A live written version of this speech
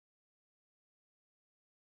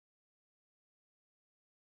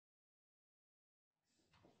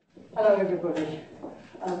Hello, everybody.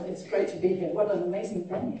 It's great to be here. What an amazing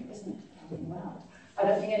venue, isn't it? Wow. I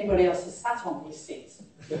don't think anybody else has sat on these seats.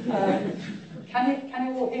 Can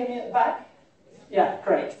you all hear me at the back? Yeah,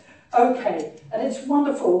 great. Okay, and it's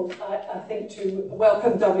wonderful, I think, to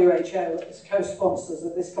welcome WHO as co-sponsors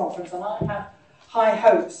of this conference, and I have high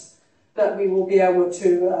hopes that we will be able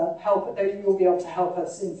to that you will be able to help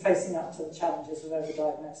us in facing up to the challenges of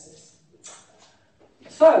overdiagnosis.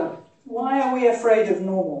 So, why are we afraid of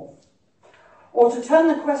normal? Or to turn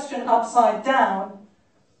the question upside down,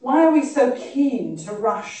 why are we so keen to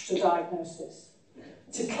rush to diagnosis,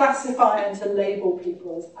 to classify and to label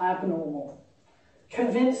people as abnormal,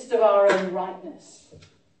 convinced of our own rightness?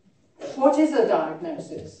 What is a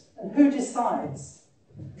diagnosis, and who decides?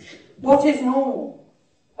 What is normal,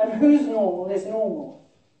 and whose normal is normal?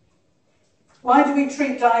 Why do we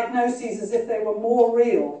treat diagnoses as if they were more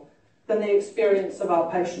real than the experience of our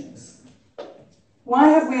patients? Why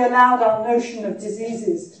have we allowed our notion of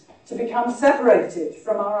diseases to become separated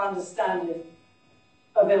from our understanding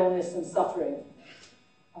of illness and suffering?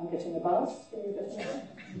 I'm getting a buzz. Are you getting a buzz?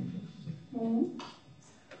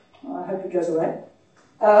 Well, I hope it goes away.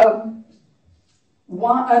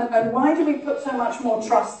 Why do we put so much more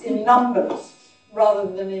trust in numbers rather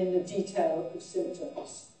than in the detail of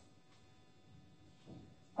symptoms?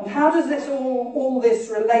 And how does all this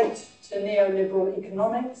relate to neoliberal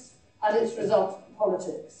economics and its resultant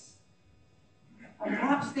politics? And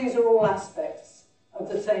perhaps these are all aspects of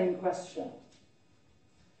the same question.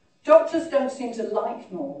 Doctors don't seem to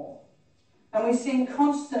like normal, and we seem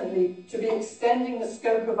constantly to be extending the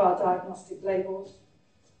scope of our diagnostic labels.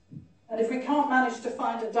 And if we can't manage to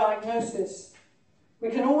find a diagnosis,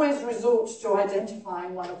 we can always resort to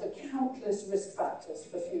identifying one of the countless risk factors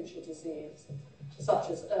for future disease,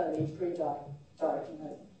 such as early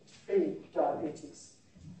pre-diabetes.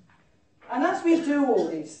 And as we do all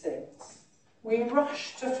these things, we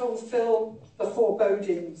rush to fulfill the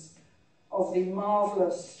forebodings of the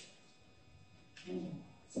marvellous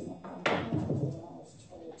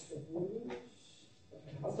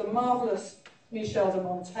Michel de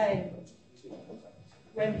Montaigne,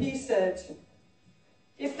 when he said,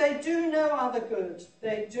 "If they do no other good,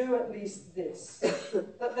 they do at least this,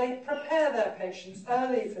 that they prepare their patients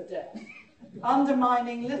early for death,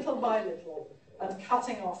 undermining little by little and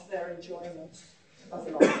cutting off their enjoyment of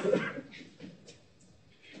life."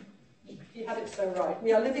 He had it so right.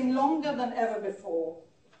 We are living longer than ever before,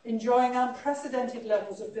 enjoying unprecedented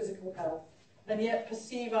levels of physical health, and yet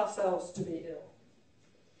perceive ourselves to be ill.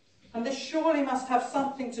 And this surely must have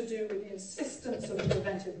something to do with the insistence of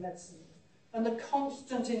preventive medicine and the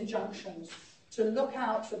constant injunctions to look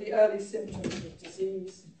out for the early symptoms of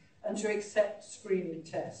disease and to accept screening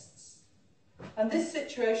tests. And this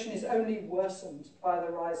situation is only worsened by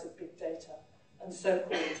the rise of big data and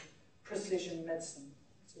so-called precision medicine.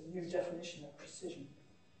 It's a new definition of precision.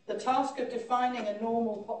 The task of defining a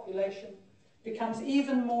normal population becomes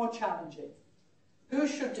even more challenging. Who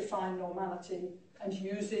should define normality and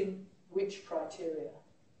using which criteria?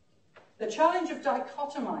 The challenge of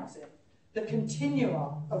dichotomizing the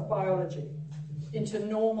continua of biology into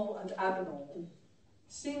normal and abnormal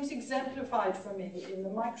seems exemplified for me in the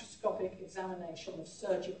microscopic examination of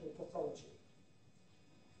surgical pathology.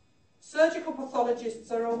 Surgical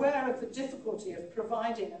pathologists are aware of the difficulty of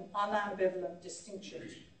providing an unambivalent distinction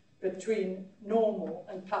between normal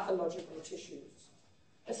and pathological tissues,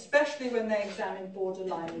 especially when they examine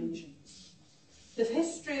borderline lesions. The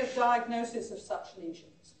history of diagnosis of such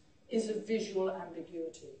lesions is of visual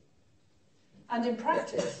ambiguity. And in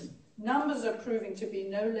practice, numbers are proving to be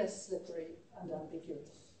no less slippery and ambiguous.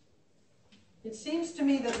 It seems to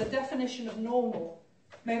me that the definition of normal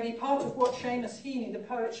may be part of what Seamus Heaney, the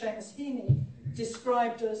poet Seamus Heaney,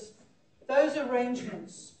 described as those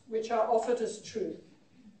arrangements which are offered as truth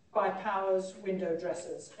by powers, window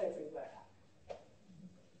dressers everywhere.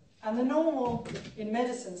 And the normal in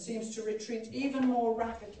medicine seems to retreat even more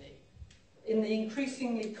rapidly in the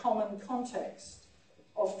increasingly common context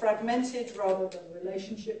of fragmented rather than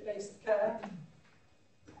relationship-based care,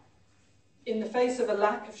 in the face of a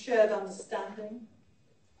lack of shared understanding,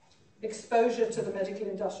 exposure to the medical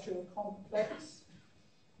industrial complex,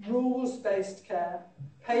 rules-based care,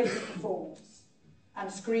 pay for performance,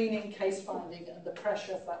 and screening, case finding, and the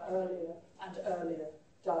pressure for earlier and earlier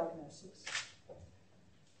diagnosis.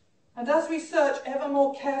 And as we search ever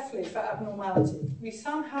more carefully for abnormality, we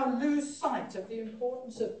somehow lose sight of the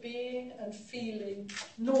importance of being and feeling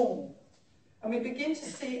normal. And we begin to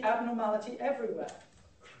see abnormality everywhere.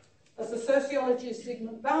 As the sociologist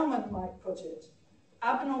Zygmunt Bauman might put it,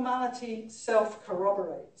 abnormality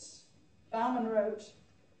self-corroborates. Bauman wrote,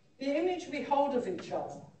 "The image we hold of each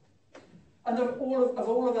other and of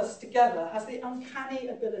all of us together has the uncanny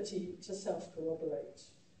ability to self-corroborate.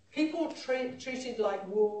 People treated like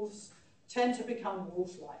wolves tend to become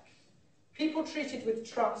wolf-like. People treated with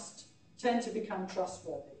trust tend to become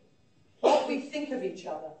trustworthy. What we think of each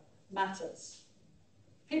other matters.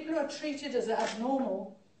 People who are treated as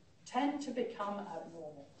abnormal tend to become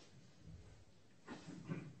abnormal.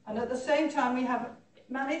 And at the same time, we have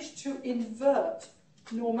managed to invert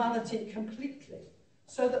normality completely,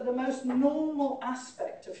 so that the most normal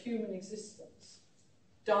aspect of human existence,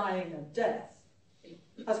 dying and death,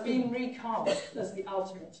 has been recast as the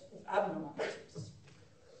ultimate of abnormalities.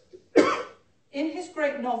 In his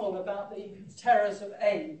great novel about the terrors of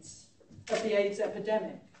AIDS, of the AIDS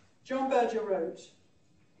epidemic, John Berger wrote,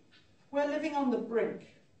 "We're living on the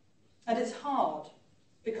brink, and it's hard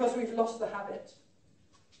because we've lost the habit.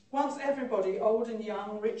 Once everybody, old and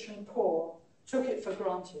young, rich and poor, took it for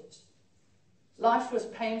granted. Life was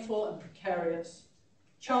painful and precarious.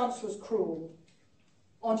 Chance was cruel.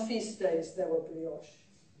 On feast days there were brioche."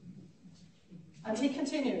 And he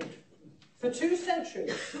continued, "For 2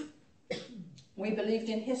 centuries, we believed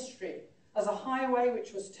in history as a highway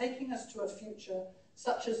which was taking us to a future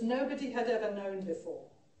such as nobody had ever known before.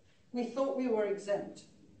 We thought we were exempt.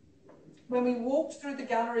 When we walked through the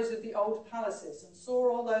galleries of the old palaces and saw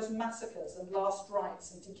all those massacres and last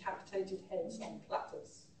rites and decapitated heads on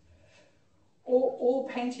platters, all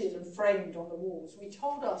painted and framed on the walls, we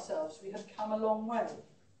told ourselves we had come a long way.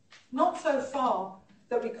 Not so far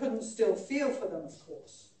that we couldn't still feel for them, of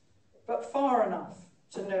course, but far enough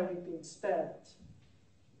to know we'd been spared.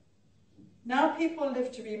 Now people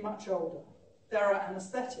live to be much older. There are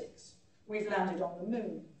anaesthetics. We've landed on the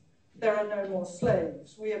moon. There are no more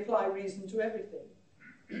slaves. We apply reason to everything.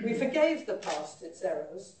 We forgave the past its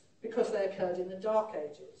errors because they occurred in the Dark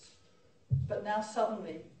Ages. But now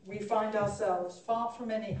suddenly we find ourselves far from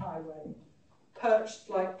any highway, perched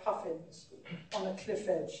like puffins on a cliff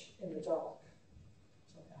edge in the dark.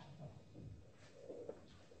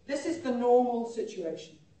 This is the normal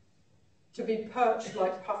situation, to be perched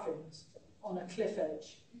like puffins on a cliff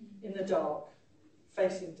edge in the dark,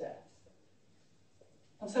 facing death.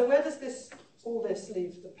 And so where does all this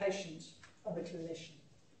leave the patient and the clinician?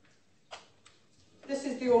 This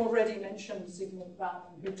is the already mentioned Zygmunt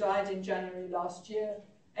Bauman, who died in January last year,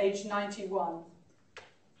 aged 91,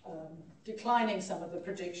 declining some of the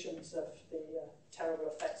predictions of the terrible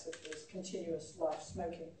effects of his continuous life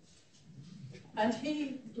smoking. And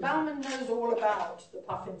Bauman knows all about the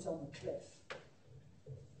puffins on the cliff.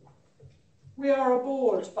 We are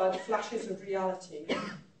abhorred by the flashes of reality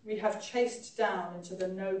we have chased down into the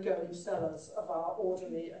no-go cellars of our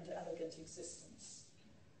orderly and elegant existence,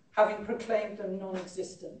 having proclaimed them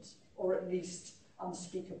non-existent, or at least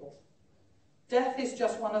unspeakable. Death is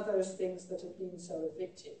just one of those things that have been so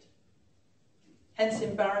evicted. Hence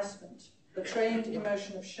embarrassment, the trained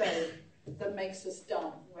emotion of shame that makes us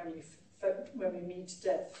dumb when we meet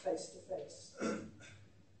death face to face.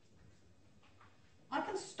 I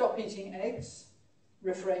can stop eating eggs,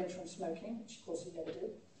 refrain from smoking, which of course he never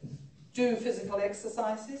did, do physical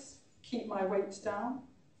exercises, keep my weight down.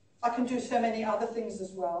 I can do so many other things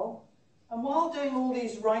as well. And while doing all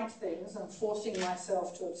these right things and forcing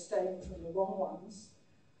myself to abstain from the wrong ones,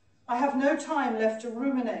 I have no time left to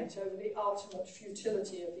ruminate over the ultimate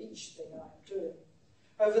futility of each thing I am doing,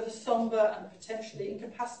 over the sombre and potentially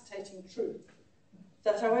incapacitating truth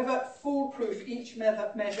that however foolproof each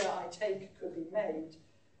measure I take could be made,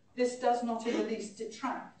 this does not in the least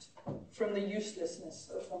detract from the uselessness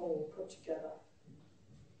of them all put together.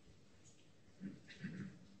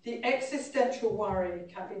 The existential worry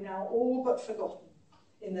can be now all but forgotten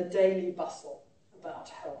in the daily bustle about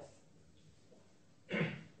health.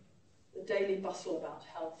 The daily bustle about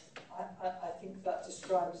health, I think that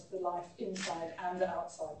describes the life inside and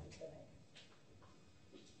outside the clinic.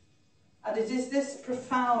 And it is this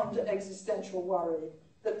profound existential worry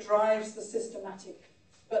that drives the systematic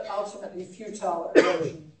but ultimately futile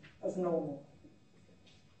erosion of normal.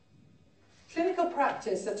 Clinical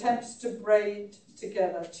practice attempts to braid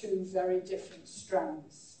together 2 very different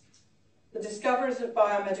strands: the discoveries of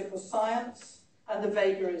biomedical science and the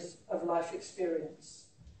vagaries of life experience.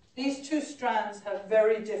 These 2 strands have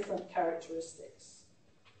very different characteristics.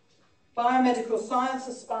 Biomedical science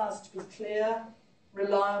aspires to be clear,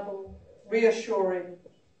 reliable, reassuring,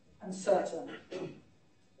 and certain,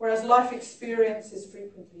 whereas life experience is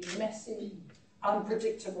frequently messy,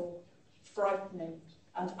 unpredictable, frightening,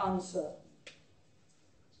 and uncertain.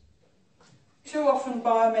 Too often,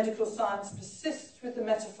 biomedical science persists with the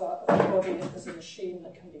metaphor of the body as a machine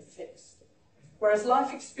that can be fixed, whereas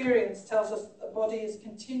life experience tells us that the body is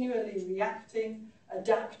continually reacting,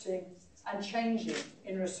 adapting, and changing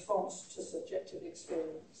in response to subjective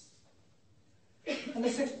experience. And the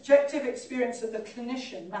subjective experience of the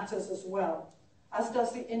clinician matters as well, as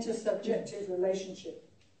does the intersubjective relationship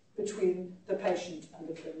between the patient and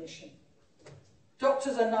the clinician.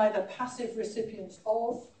 Doctors are neither passive recipients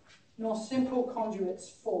of, nor simple conduits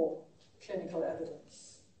for clinical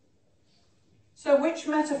evidence. So which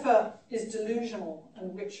metaphor is delusional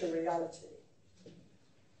and which a reality?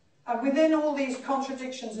 And within all these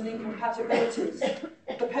contradictions and incompatibilities,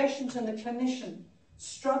 the patient and the clinician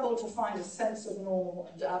struggle to find a sense of normal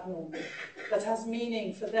and abnormal that has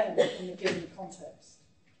meaning for them in the given context.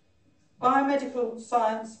 Biomedical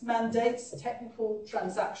science mandates technical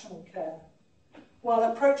transactional care, while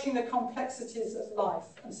approaching the complexities of life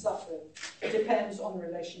and suffering depends on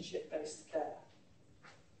relationship-based care.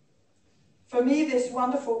 For me, this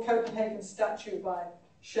wonderful Copenhagen statue by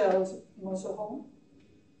Charles Moseholm,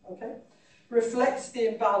 reflects the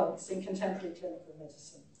imbalance in contemporary clinical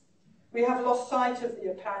medicine. We have lost sight of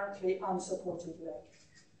the apparently unsupported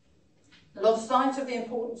leg, lost sight of the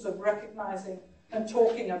importance of recognizing and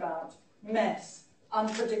talking about mess,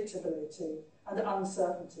 unpredictability, and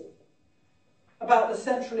uncertainty, about the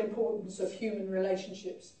central importance of human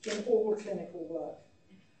relationships in all clinical work.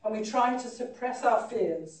 And we try to suppress our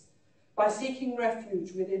fears by seeking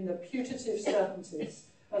refuge within the putative certainties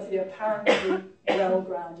of the apparently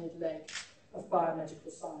well-grounded leg of biomedical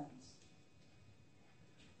science.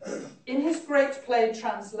 In his great play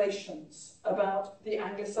Translations about the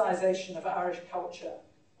Anglicisation of Irish culture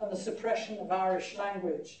and the suppression of Irish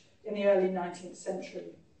language in the early 19th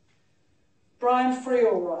century, Brian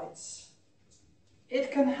Friel writes,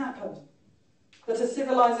 "It can happen that a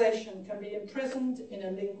civilization can be imprisoned in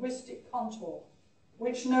a linguistic contour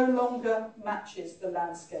which no longer matches the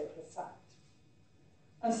landscape of fact.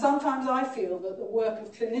 And sometimes I feel that the work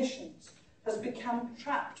of clinicians has become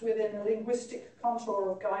trapped within a linguistic contour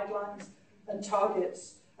of guidelines and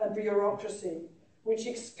targets and bureaucracy, which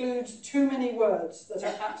excludes too many words that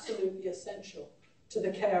are absolutely essential to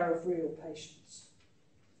the care of real patients.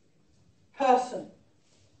 Person,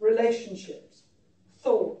 relationships,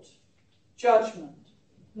 thought, judgment,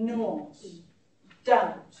 nuance,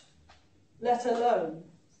 doubt, let alone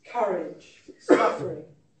courage, suffering,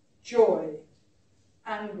 joy,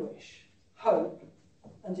 anguish, hope,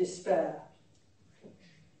 and despair."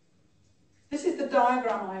 This is the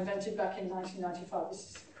diagram I invented back in 1995. This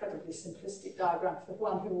is an incredibly simplistic diagram for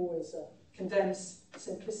one who always condemns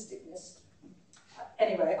simplisticness.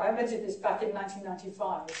 Anyway, I invented this back in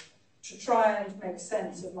 1995 to try and make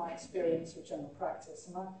sense of my experience of general practice.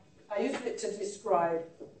 And I used it to describe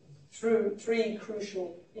through three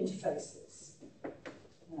crucial interfaces.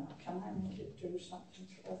 Now, can I make it do something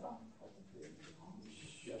clever? Probably not.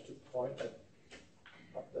 You have to point it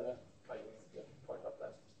up there. Yeah, point up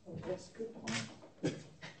there. Oh, yes, good point.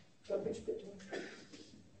 So which bit do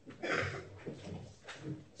I do?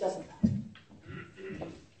 Doesn't matter.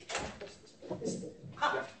 This bit.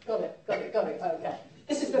 Ah, got it, okay.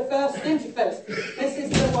 This is the first interface. This is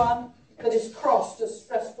the one that is crossed as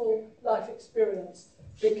stressful life experience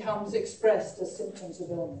becomes expressed as symptoms of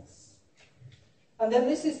illness. And then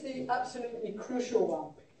this is the absolutely crucial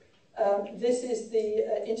one. This is the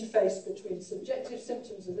interface between subjective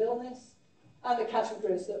symptoms of illness and the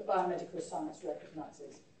categories that biomedical science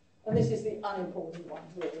recognises. And this is the unimportant one,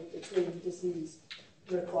 really, between disease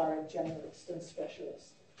requiring generalist and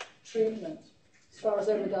specialist. Treatment, as far as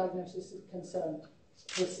overdiagnosis is concerned,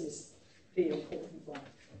 this is the important one.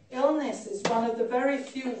 Illness is one of the very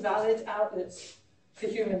few valid outlets for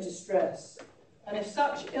human distress. And if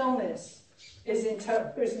such illness is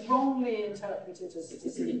wrongly interpreted as a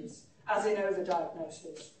disease, as in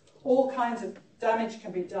overdiagnosis, all kinds of damage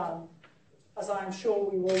can be done, as I am sure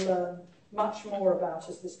we will learn much more about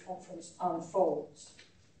as this conference unfolds.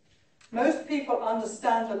 Most people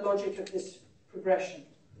understand the logic of this progression,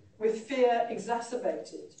 with fear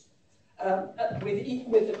exacerbated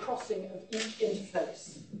with the crossing of each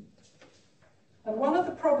interface. And one of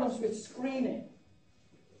the problems with screening,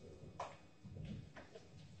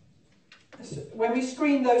 when we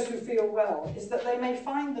screen those who feel well, is that they may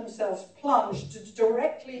find themselves plunged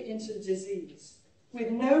directly into disease with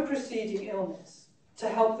no preceding illness to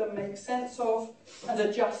help them make sense of and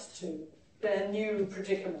adjust to their new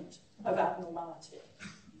predicament of abnormality.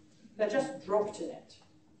 They're just dropped in it.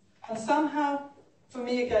 And somehow, for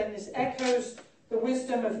me again, this echoes the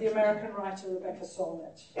wisdom of the American writer Rebecca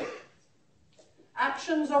Solnit.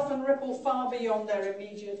 Actions often ripple far beyond their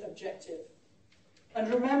immediate objective. And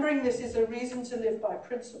remembering this is a reason to live by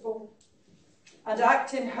principle and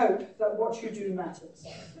act in hope that what you do matters.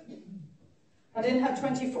 And in her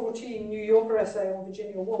 2014 New Yorker essay on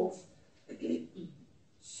Virginia Woolf,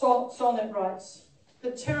 Sonnet writes,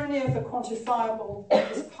 "The tyranny of the quantifiable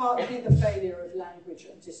is partly the failure of language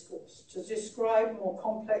and discourse to describe more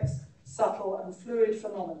complex, subtle and fluid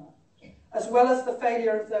phenomena, as well as the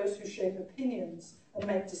failure of those who shape opinions and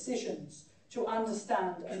make decisions to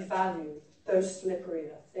understand and value those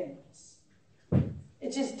slipperier things.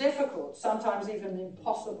 It is difficult, sometimes even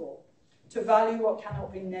impossible, to value what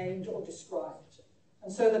cannot be named or described,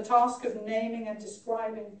 and so the task of naming and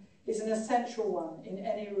describing is an essential one in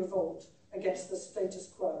any revolt against the status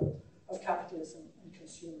quo of capitalism and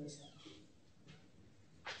consumerism.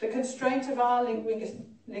 The constraint of our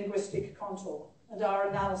linguistic contour and our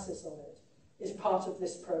analysis of it is part of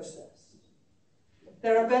this process.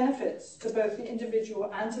 There are benefits to both the individual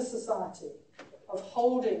and to society of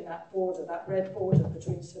holding that border, that red border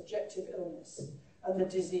between subjective illness and the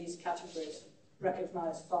disease categories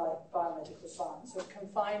recognised by biomedical science, of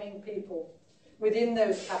confining people within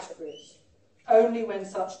those categories only when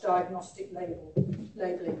such diagnostic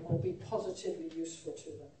labelling will be positively useful to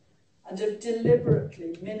them, and of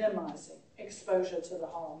deliberately minimising exposure to the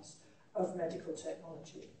harms of medical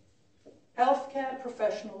technology. Healthcare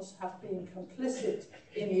professionals have been complicit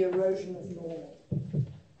in the erosion of normal.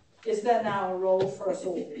 Is there now a role for us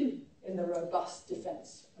all in the robust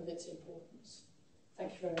defence of its importance?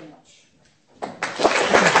 Thank you very much.